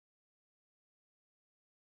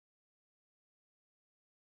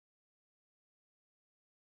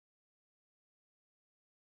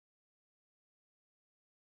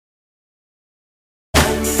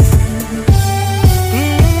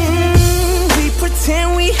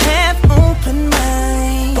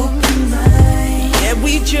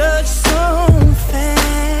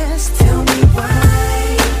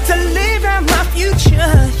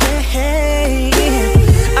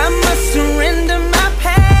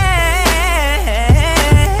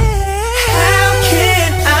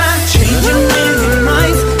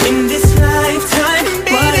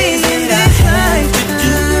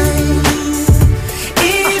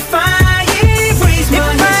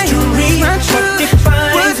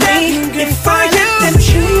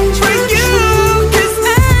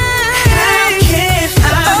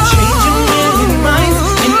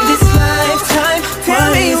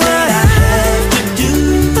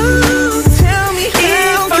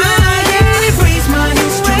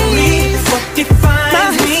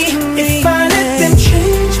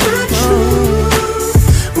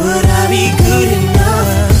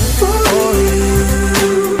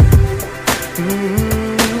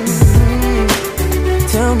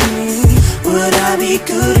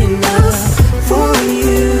good enough for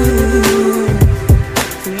you?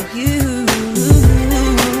 For you.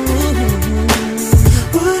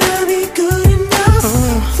 Would I be good enough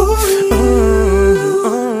for you?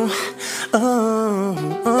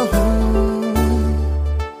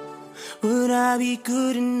 Would I be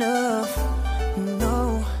good enough?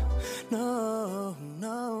 No, no,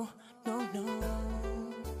 no, no, no.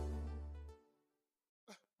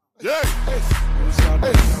 Yeah.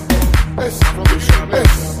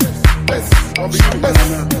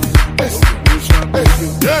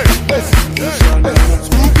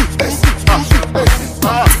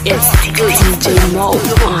 It's DJ Mo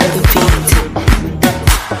on the beat.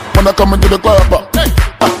 When I come into the club,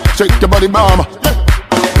 shake your body, mama.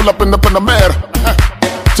 Pull up in the Panamera,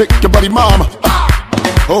 shake your body, mama.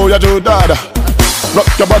 Oh, yeah, Joe Dada. Rock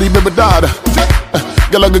your body, baby, dada.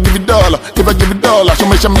 Girl, I can give you dollar. If I give you dollar, show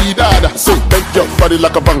me dada. Say, bend your body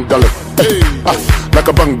like a bungalow. Hey, like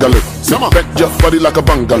a bungalow. Say, bend your body like a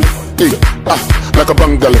bungalow. Hey, like a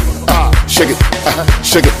bungalow. Shake it,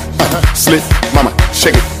 shake it, slip, mama,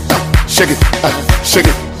 shake it, shake it, shake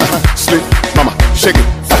it, slip, mama, shake it.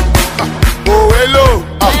 Oh hello,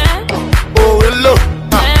 oh hello,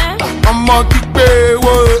 I'm on kick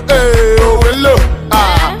oh hello,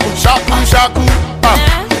 shaku shaku,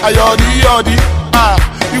 ayodi yodi,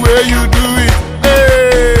 the way you do it,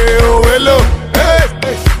 hey, oh hello, hey,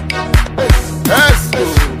 yes,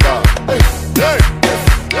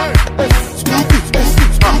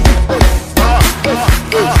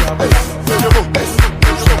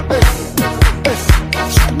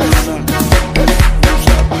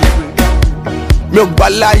 mi ò gbà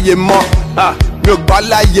láyé mọ́, mi ò gbà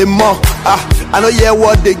láyé mọ́, I no hear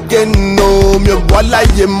what they get no, mi ò gbà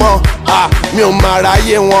láyé mọ́, mi ò máa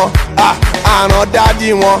ráyé wọn, àrán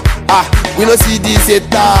dádì wọn, we no see these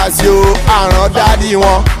haters yo, àrán dádì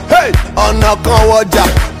wọn, ọ̀nà kan wọjà,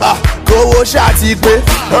 kówó ṣáàtì pé,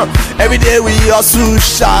 everyday we hustle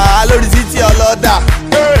ṣá lórí títí ọlọ́dà,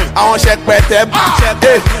 àwọn ṣẹpẹtẹ bù,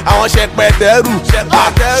 àwọn ṣẹpẹtẹ rù,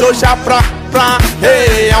 ṣóṣà pra.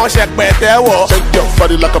 Hey, I want to check back there. Shake your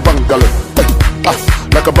body like a bungalow. Hey,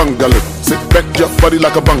 like a bungalow. Sit back your body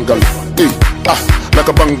like a bungalow. Hey, like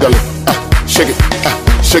a bungalow. Shake it,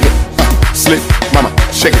 shake it, slip, mama,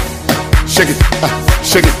 shake it, shake it,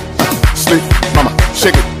 shake it, slip, mama,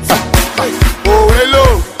 shake it. Oh hello,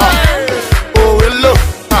 oh hello,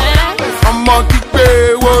 I'm on kick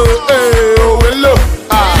oh hello,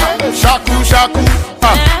 shaku shaku,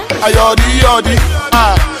 ayodi yodi,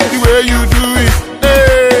 the way you do it,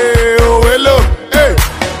 hey, oh hello, hey,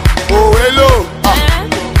 oh hello,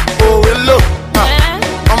 oh hello,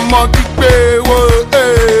 I'm on kick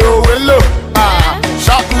oh hello,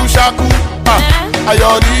 shaku shaku,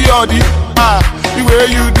 ayodi yodi, the way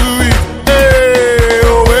you do it, hey,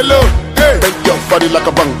 oh hello, hey, bend your body like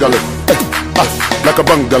a bungalow, hey, like a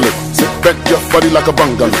bungalow, sit bend your body like a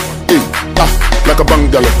bungalow, hey, like a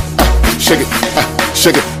bungalow, shake it,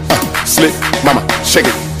 shake it, slip, mama, shake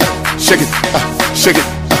it. Shake it, shake it,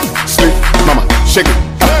 slip, mama, shake it.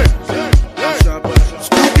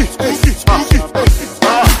 Spooky, spooky, spooky.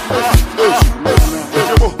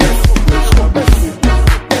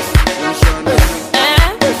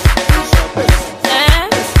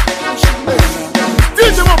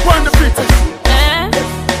 DJ Mo on the beat.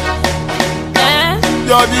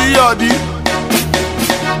 Yodi, yodi.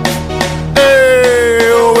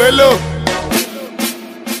 Hey, oh hello.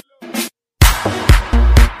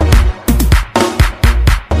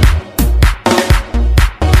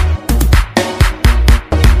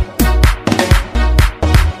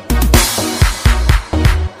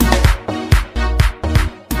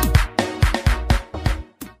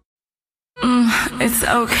 It's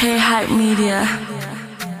okay, Hype Media.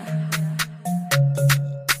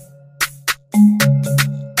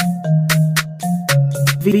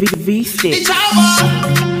 V-Stick. It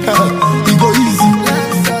go easy.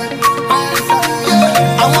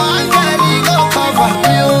 I want to go cover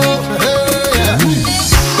you.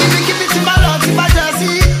 If you keep it in my love, if I just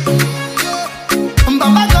see,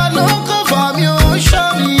 Baba God no cover me, show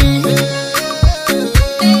me.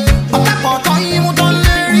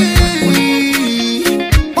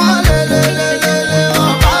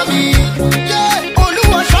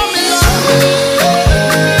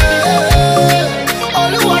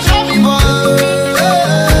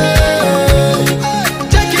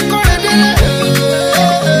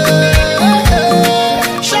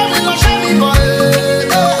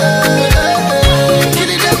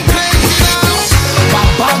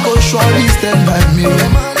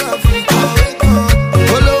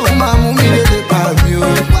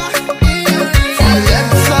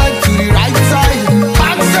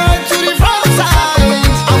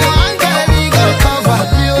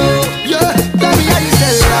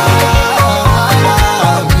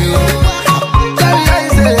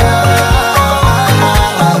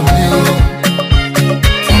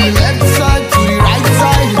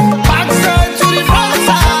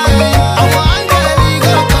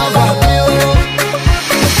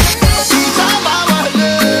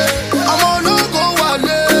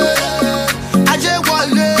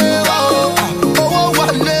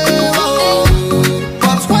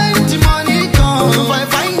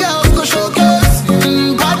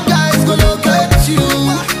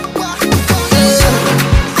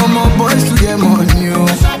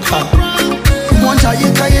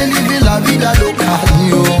 nigga look at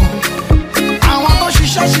you. I want to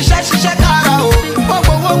shisha cara oh. Wo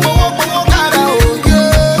cara oh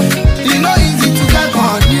yeah. You know easy to get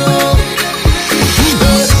on you.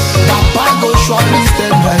 Papa go surely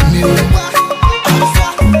stand by me.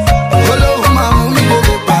 Follow my mommy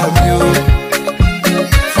go by me.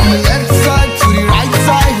 From the left side to the right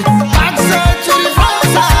side, back side to the front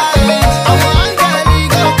side. I want to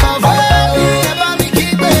go cover me. Never me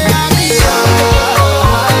keep me happy.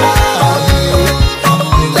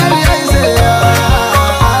 Let me say from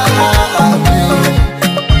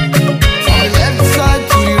the left side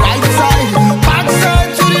to the right side, back side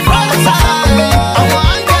to the front side. I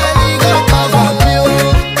want to go cover me.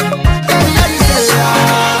 Let me say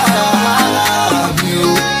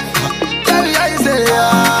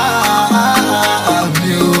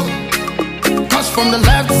from the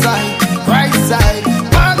left side, right side,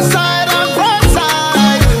 back side, and front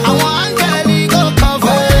side. I want Kelly go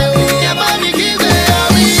cover me. Yeah, mommy, give it to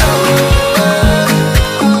me.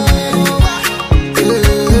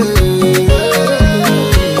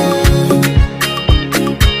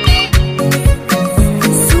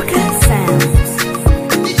 Suka Sounds.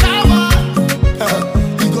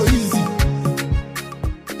 You go easy.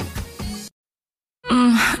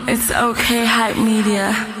 It's okay, hype media.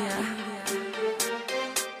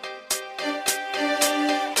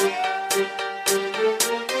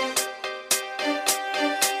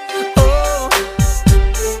 Oh,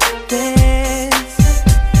 there's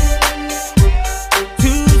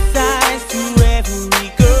two sides to every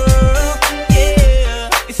girl. Yeah,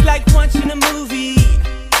 it's like watching a movie,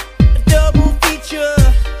 a double feature.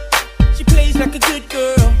 She plays like a good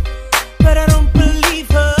girl, but I don't believe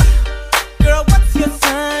her. Girl, what's your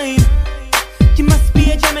sign? You must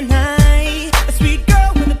be a Gemini, a sweet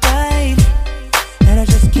girl with a bite, and I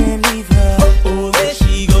just can't leave her. Oh, there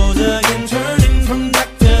she goes again, turning from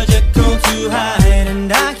Dr. Jekyll to Hyde,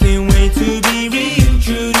 and I can't wait to be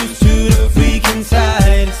reintroduced to the freaking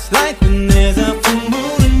side. It's like when there's a full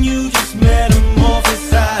moon and you just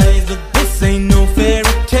metamorphosize, but this ain't no fairy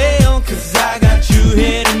tale, 'cause I got you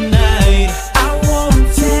here tonight. I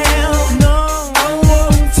won't tell, no, I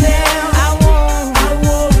won't tell, I won't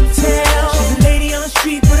tell. She's a lady on the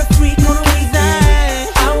street, but a freak on the weeknight.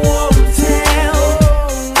 I won't tell,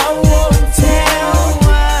 I won't tell,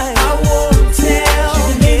 I won't tell.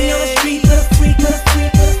 She's a lady on the street, but a freak, but a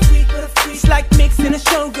freak, but a freak, but a freak. It's like mixing a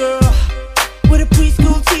showgirl with a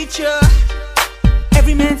preschool teacher.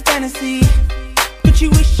 Every man's fantasy, but you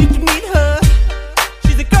wish you could meet her.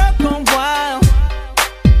 She's a girl gone wild,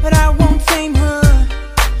 but I won't tame her.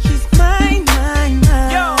 She's mine.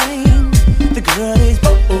 The girl is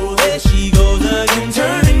oh, there she goes again,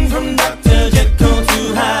 turning from Dr. Jekyll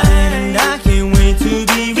to Hyde, and I can't wait to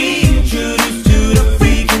be reintroduced to the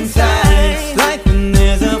freaking side. It's like when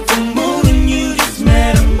there's a full moon and you just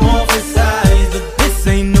metamorphosize, but this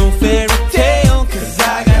ain't no fairy tale, 'cause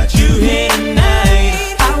I got you here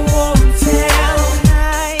tonight. I won't tell,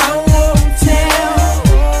 I won't tell,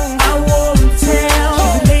 I won't tell.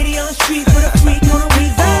 She's a lady on the street, but a freak on the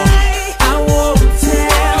weeknight. I won't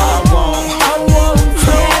tell, I won't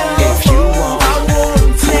tell. If you want, I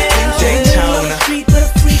won't tell. Daytona. Street, but a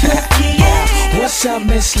freak on the weeknight. What's up,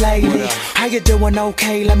 Miss Lady? How you doing?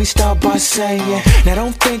 Okay, let me start by saying, now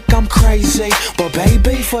don't think I'm crazy, but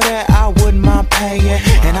baby, for that I wouldn't mind paying,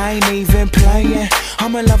 and I ain't even playing.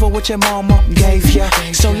 I'm in love with what your mama gave ya,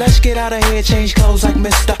 so let's get out of here, change clothes like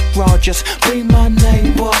Mr. Rogers. Be my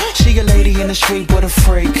neighbor. She a lady in the street, but a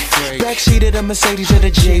freak. Backseat of the Mercedes or the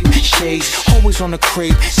Jeep. She's always on the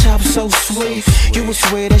creep. Top so sweet, you would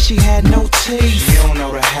swear that she had no teeth. You don't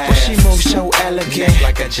know the half, but she moves so elegant,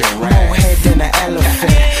 like a giraffe. More head than an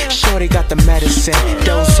elephant. Shorty got the medicine.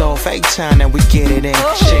 Dose off, 8 time, and we get it in.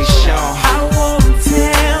 She's Sean. I won't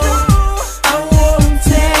tell, I won't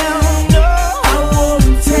tell, no, I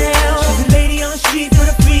won't tell. She's a lady on the street, but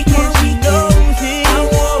a freak and she knows it. I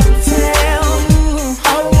won't tell,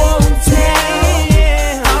 I won't tell,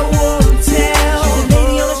 I won't tell. She's a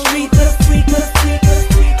lady on the street, but a freak, but a freak, but a freak, but a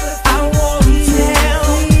freak. I won't tell,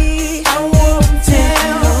 I won't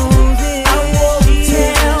tell, I won't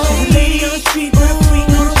tell. She's a lady on the street, but a freak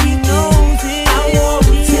and she knows it. I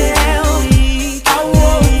won't tell, I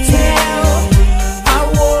won't tell, I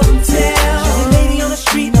won't tell. She's a lady on the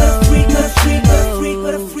street, but a freak, but a freak,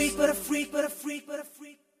 but a freak, but a freak, but a freak, but a freak, but a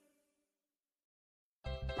freak.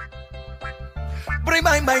 Bring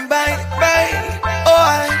bang bang bang bang.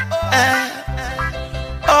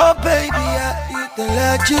 Oh baby, I need to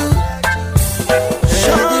let you.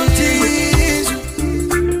 Shanties,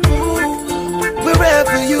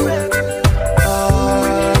 wherever you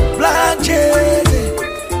are, blind chasing.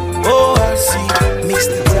 Oh, I see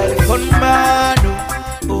Mr.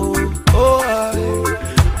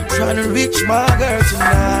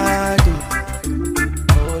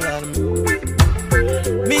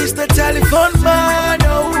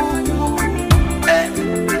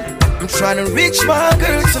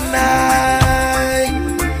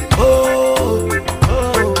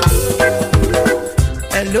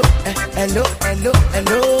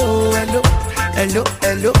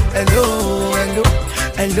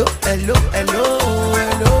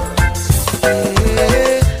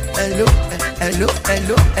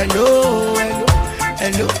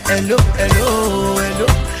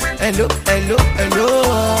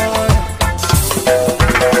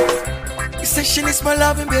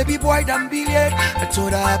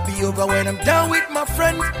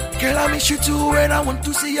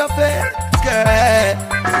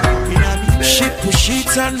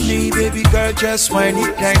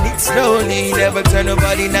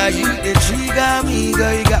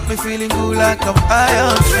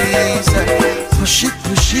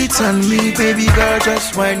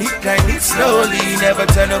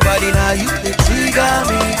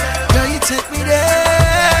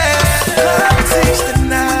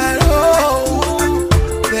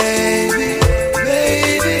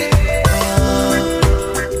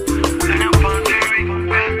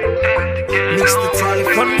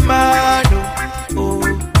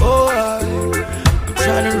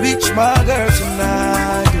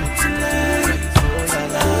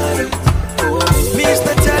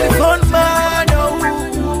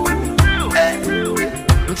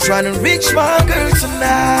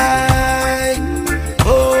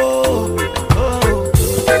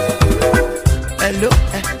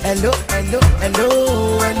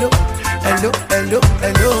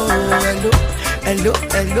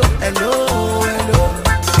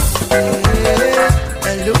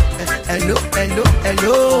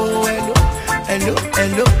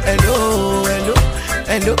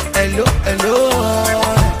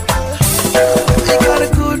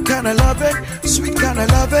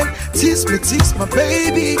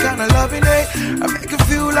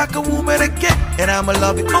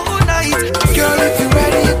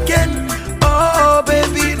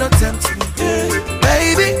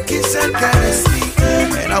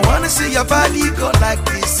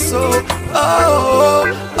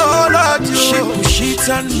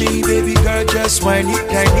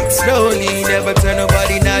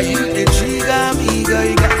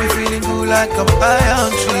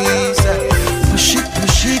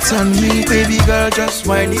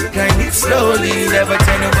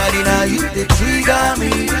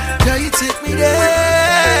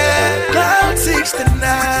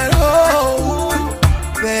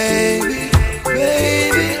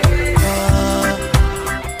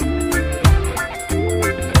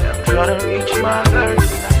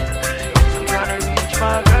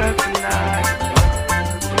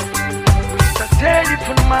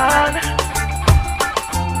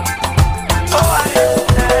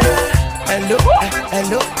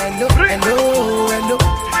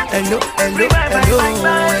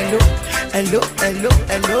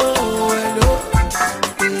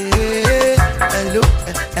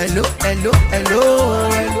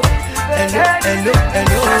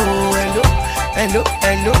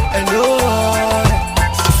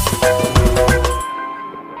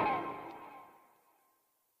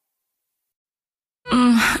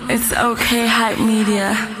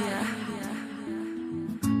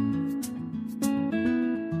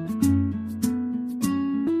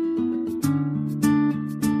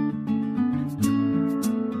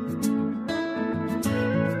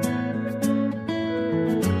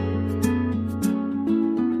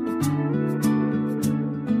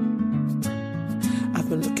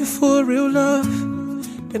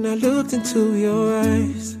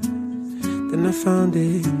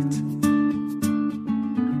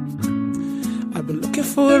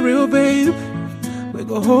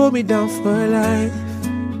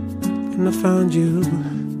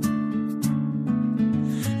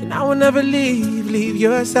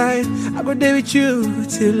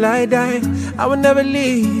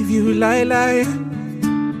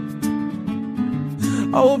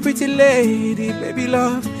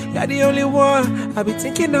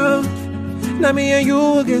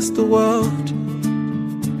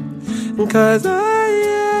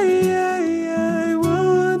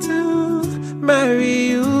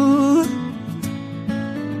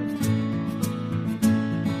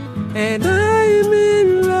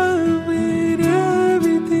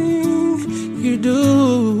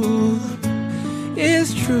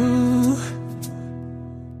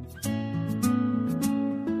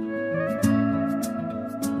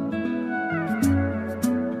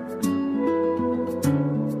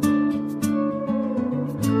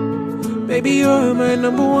 Baby, you're my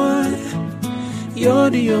number one. You're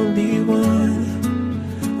the only one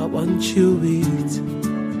I want you with.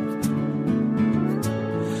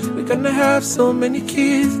 We're gonna have so many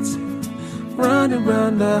kids running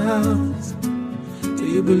around the house. Do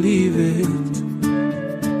you believe it?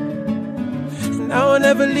 And I will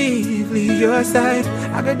never leave your side.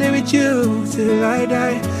 I can be with you till I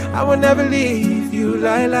die. I will never leave you,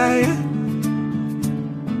 lie.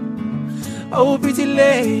 Oh, pretty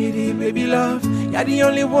lady, baby love, you're the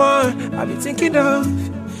only one I've been thinking of.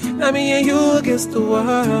 Now me and you against the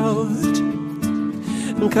world.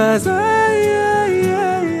 'Cause I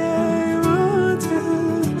want to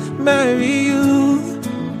marry you.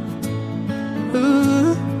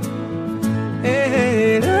 Ooh.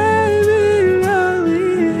 And I will love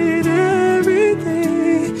it.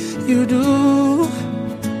 Everything you do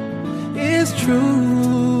is true.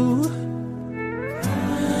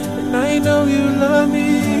 And I know you love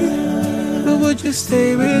me, but would you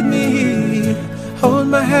stay with me? Hold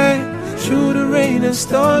my hand through the rain and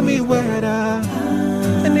stormy weather.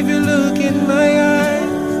 And if you look in my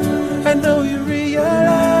eyes, I know you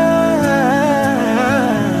realize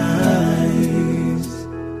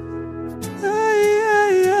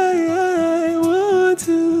I want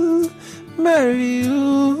to marry you.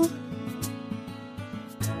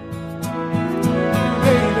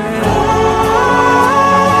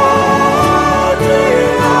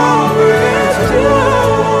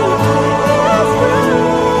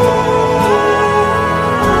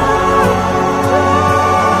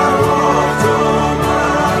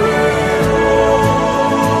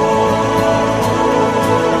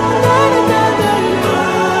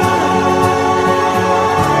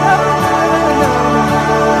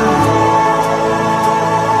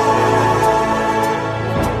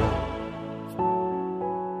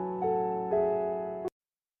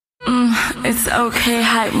 It's okay,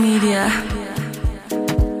 Hype Media.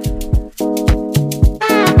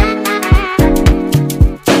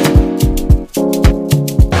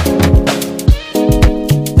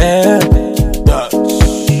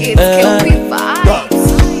 It's Kilby Vibes.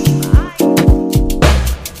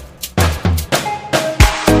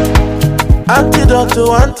 Antidote.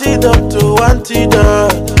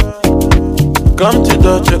 Come to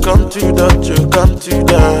Dutch. Antidote.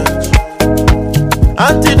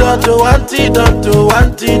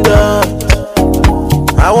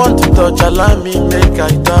 I want to touch, allow me make I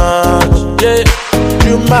touch. Yeah,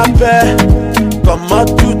 you my pet, come on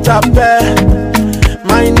to tape.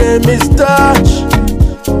 My name is Dutch.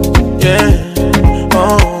 Yeah,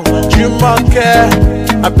 oh, you my care,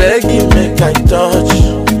 I beg you make I touch.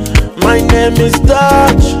 My name is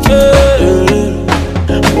Dutch. Yeah.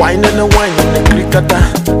 Wine and a cricketa,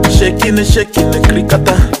 shaking the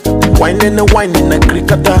cricketa. Wine and a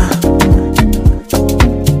cricketa.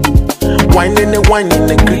 Wine and a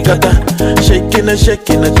cricketa. Shaking the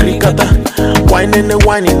cricketa. Wine and a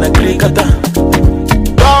cricketa.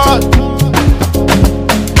 God,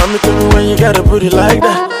 come tell me when you got a booty like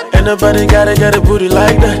that. Ain't nobody got a booty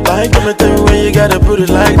like that. Come tell me when you got a booty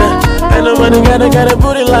like that. Ain't nobody got a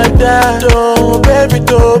booty like that. Oh, baby,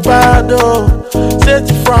 do bad, oh. Set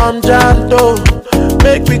you from Janto.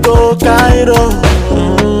 Make me go Cairo.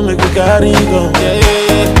 Make me carry go.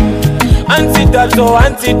 Yeah. Antidote.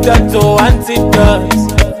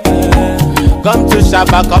 Come to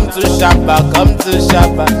Shabba.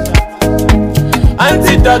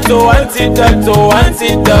 Antidote.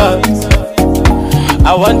 I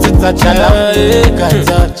want to touch and I can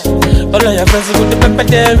touch. All of your friends with the pepper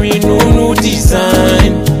there, new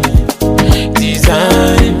design.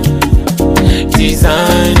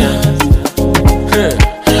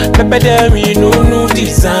 Pepper there, new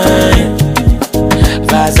design.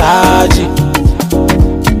 Versace.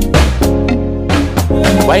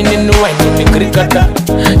 Whining the cricketa.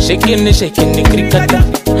 Shaking the cricketa.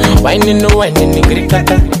 Whining the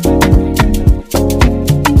cricketa.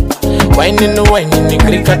 Whining the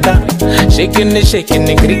cricketa. Shaking the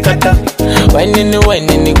cricketa. Whining the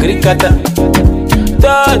cricketa.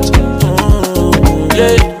 Touch.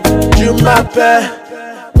 Yeah, you my pet,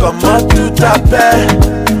 come on to tape.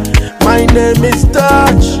 My name is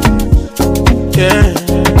Dutch. Yeah,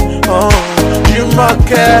 oh, you my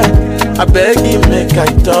care, I beg you make I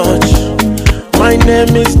touch. My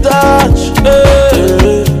name is Dutch.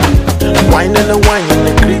 Yeah. Wine and a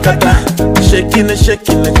cricketa. Shaking the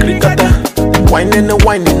cricketa. Wine and a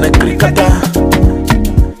cricketa.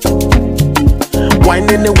 Wine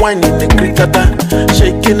and a cricketa.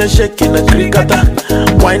 Shaking the cricketa.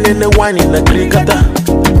 Wine and a cricketa.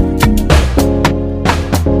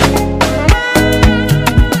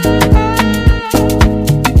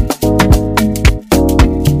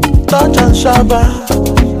 Touch Shaba,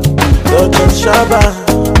 Dodger Shaba,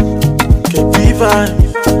 KP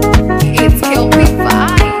Vibes. It's KP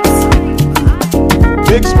Vibes.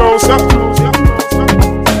 Big Smosa.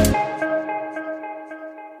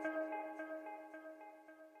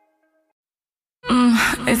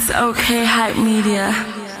 It's okay, hype media. I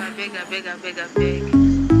beg.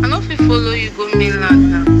 I know if we follow you go mainland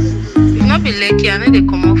now. If not be lucky, I know they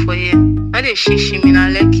come out for here. Now they shishi me na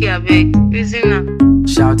lucky, I beg. Reason now.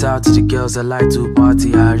 Shout out to the girls that like to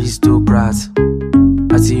party, aristocrats.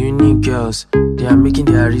 I see unique girls, they are making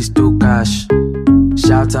the aristo cash.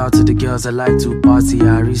 Shout out to the girls that like to party,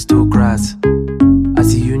 aristocrats. I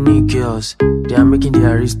see unique girls, they are making the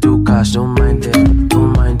aristo cash. Don't mind them,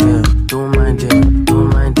 don't mind them, don't mind them, don't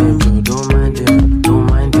mind them, Joe, don't mind them, don't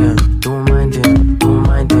mind them, don't mind them, don't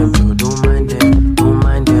mind them, Joe, don't mind them, don't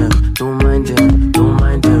mind them, don't mind them, don't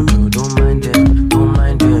mind them, Joe, don't mind them, don't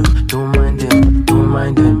mind them, don't mind them, don't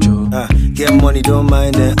mind them, Joe. Get money, don't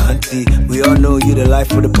mind them, auntie. We all know you the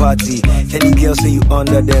life of the party. Any girl say you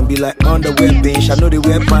under them, be like underwear bench. I know they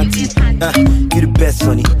wear panty. You the best,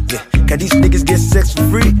 honey. Yeah. Can these niggas get sex for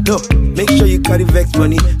free? No. Make sure you carry vex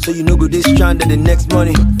money, so you know go this stranded the next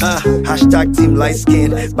money. Hashtag team light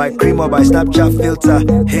skin, by cream or by Snapchat filter.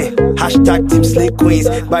 Hey, hashtag team slay queens,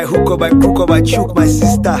 by hook or by crook or by choke, my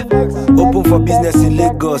sister. Open for business in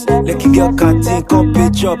Lagos. Lucky girl canteen, come pay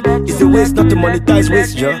chop. It's a waste not to monetize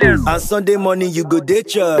waste, yo. And Sunday morning you go day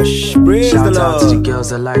church. Praise Shout the Lord. out to the girls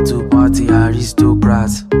that like to party,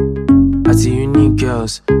 aristocrats. I see unique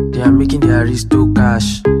girls, they are making the aristo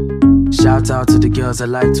cash. Shout out to the girls that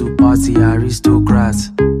like to party,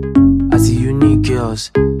 aristocrats. I see unique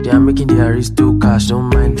girls, they are making the aristo cash.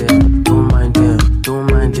 Don't mind them, don't mind them,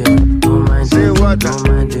 don't mind them, don't mind them, don't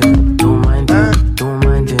mind them, don't mind them, don't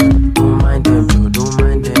mind them, don't mind them, don't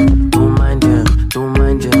mind them, don't mind them, don't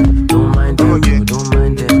mind them, don't mind them, don't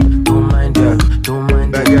mind them, don't mind them, don't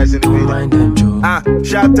mind them, don't mind them, Joe.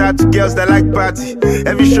 Shout out to girls that like party.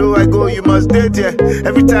 Every show I go, you must date, yeah.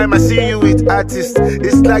 Every time I see you with artists,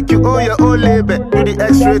 it's like you own your own label. You the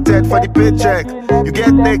X-rated for the paycheck. You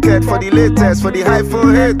get naked for the latest, for the high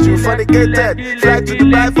forehead, you fornicated. Fly to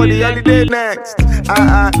Dubai for the holiday next.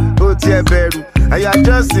 Otie Beru, and you are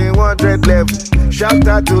just in 100 level. Shout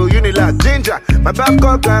out to Unilag, Ginger, my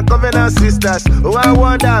Babcock and Covenant sisters. Oh, I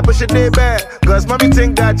wonder, but should they bear? Cause mommy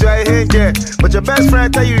think that you're a angel, but your best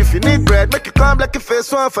friend tell you if you need bread, make you come like a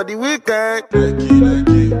face one for the weekend.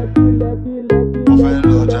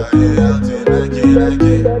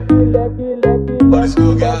 All the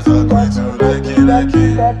school girls are going to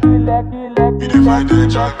lucky. We define the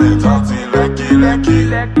chocolate, lucky.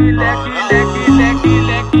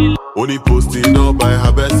 Only posting up by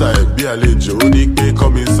her bedside. Be a lecho, only pay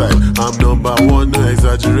come inside. I'm number one, no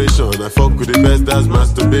exaggeration. I fuck with the best, that's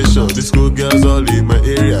masturbation. The school girls all in my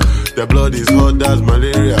area. Their blood is hot, that's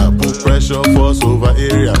malaria. Put pressure, force over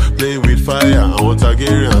area. Playing with fire, I want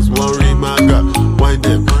Targaryens. One ring, maga, wind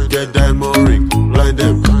them. Get diamond ring, blind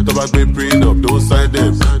them. Tobacco prenup, don't sign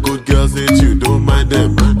them. Good girls hate you, don't mind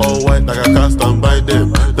them. All white like a cast and buy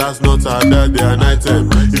them. That's not how that they are an item.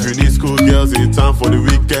 If you need school girls in town for the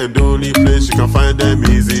weekend, the only place you can find them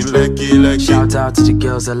is in Lekki. Shout out to the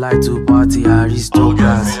girls that like to party,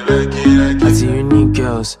 aristocrats. I see unique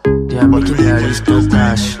girls, they are making the aristo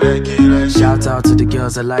cash. Shout out to the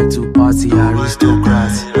girls that like to party,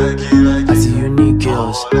 aristocrats. I see unique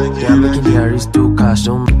girls, they are making the aristo cash.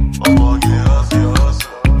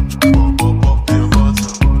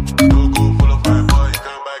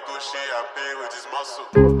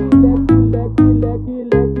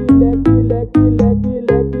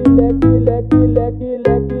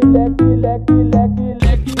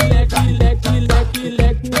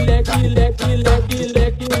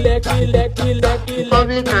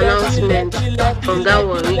 Public announcement from that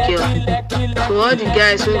worry girl. To all the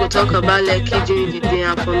guys who go talk about Lekki during the day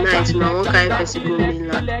and for night, now one kind of person go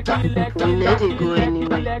mainland. We never go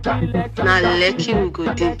anywhere. Now Lekki we go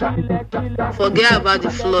there. Forget about the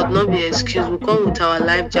flood, not be excuse. We come with our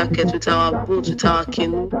life jacket, with our boat, with our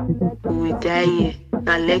canoe. We die here.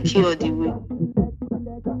 Now Lekki all the way.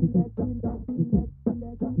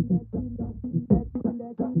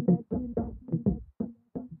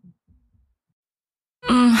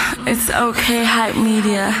 It's okay, hype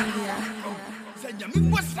media.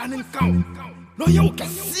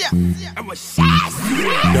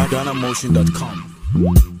 DanaMotion.com.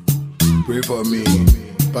 Pray for me,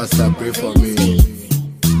 Pastor, pray for me.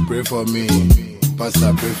 Pray for me,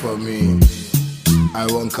 Pastor, pray for me. I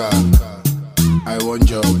want car, I want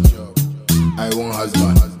job, I want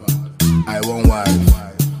husband, I want wife.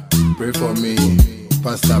 Pray for me,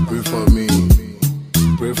 Pastor, pray for me.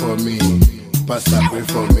 Pray for me, Pastor, pray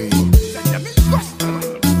for me.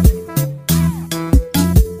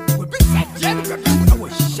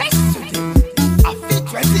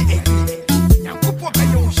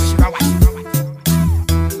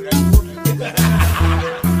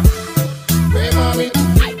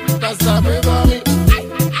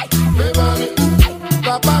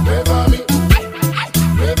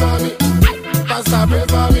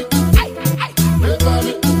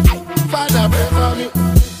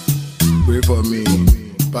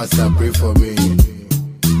 Pastor, pray for me.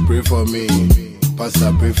 Pray for me.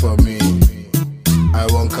 Pastor, pray for me. I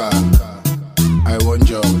want car. I want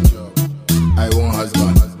job. I want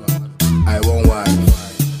husband. I want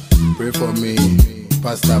wife. Pray for me.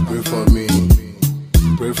 Pastor, pray for me.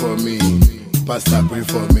 Pray for me. Pastor, pray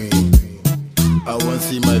for me. I want to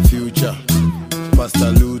see my future.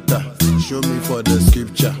 Pastor Luther, show me for the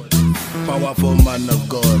scripture. Powerful man of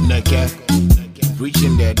God, naked.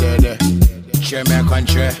 Reaching there. Share my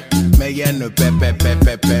country, me get no pepe. Pray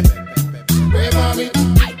for me,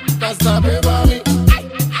 Pastor, pray for me.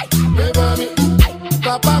 Pray for me,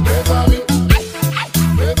 Papa, pray for me.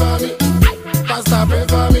 Pray for me, Pastor, pray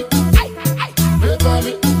for me. Pray for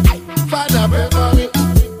me, Father, pray for me.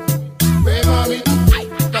 Pray for me,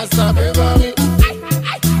 Pastor, pray for me.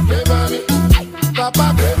 Pray for me, Papa,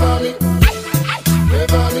 pray for me. Pray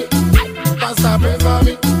for me, Pastor, pray for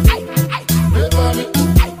me. Pray for me,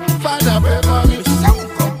 Father, pray for me.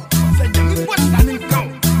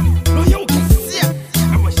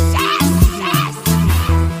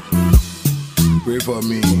 Pray for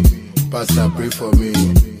me, Pastor, pray for me.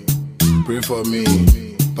 Pray for me,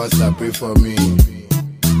 Pastor, pray for me.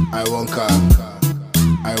 I want car,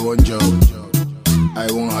 I want job,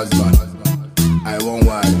 I want husband, I want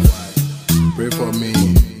wife. Pray for me,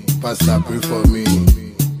 Pastor, pray for me.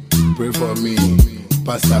 Pray for me,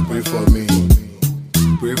 Pastor, pray for me.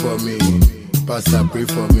 Pray for me, Pastor, pray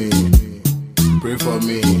for me. Pray for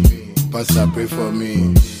me, Pastor, pray for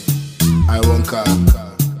me. I want car,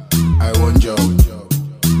 I want job,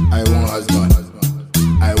 I want husband,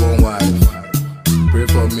 I want wife. Pray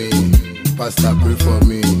for me, Pastor, pray for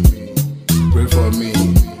me. Pray for me,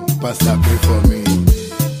 Pastor, pray for me.